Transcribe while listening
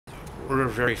We're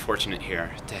very fortunate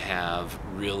here to have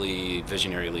really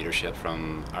visionary leadership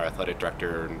from our athletic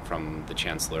director and from the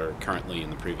chancellor currently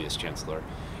and the previous chancellor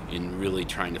in really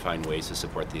trying to find ways to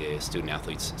support the student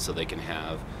athletes so they can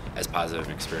have as positive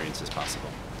an experience as possible.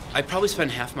 I probably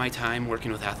spend half my time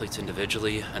working with athletes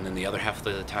individually, and then the other half of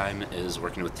the time is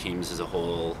working with teams as a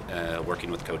whole,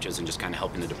 working with coaches and just kind of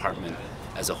helping the department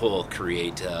as a whole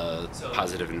create a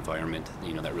positive environment,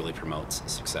 that really promotes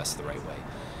success the right way.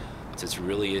 So it's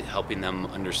really helping them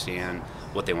understand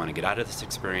what they want to get out of this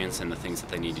experience and the things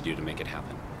that they need to do to make it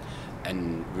happen.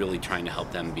 And really trying to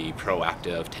help them be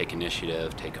proactive, take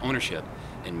initiative, take ownership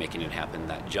in making it happen,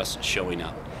 that just showing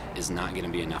up is not going to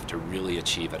be enough to really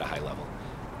achieve at a high level.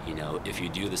 If you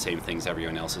do the same things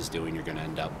everyone else is doing, you're going to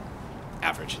end up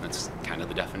average. That's kind of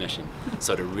the definition.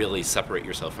 So to really separate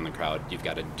yourself from the crowd, you've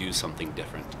got to do something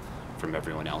different from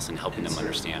everyone else and helping them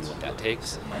understand what that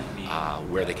takes,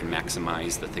 where they can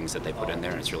maximize the things that they put in there.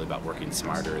 And it's really about working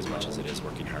smarter as much as it is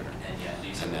working harder.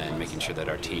 And then making sure that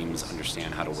our teams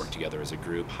understand how to work together as a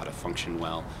group, how to function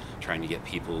well, trying to get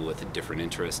people with different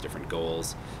interests, different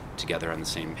goals together on the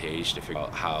same page to figure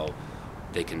out how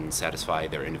they can satisfy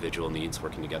their individual needs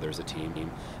working together as a team,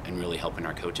 and really helping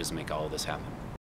our coaches make all of this happen.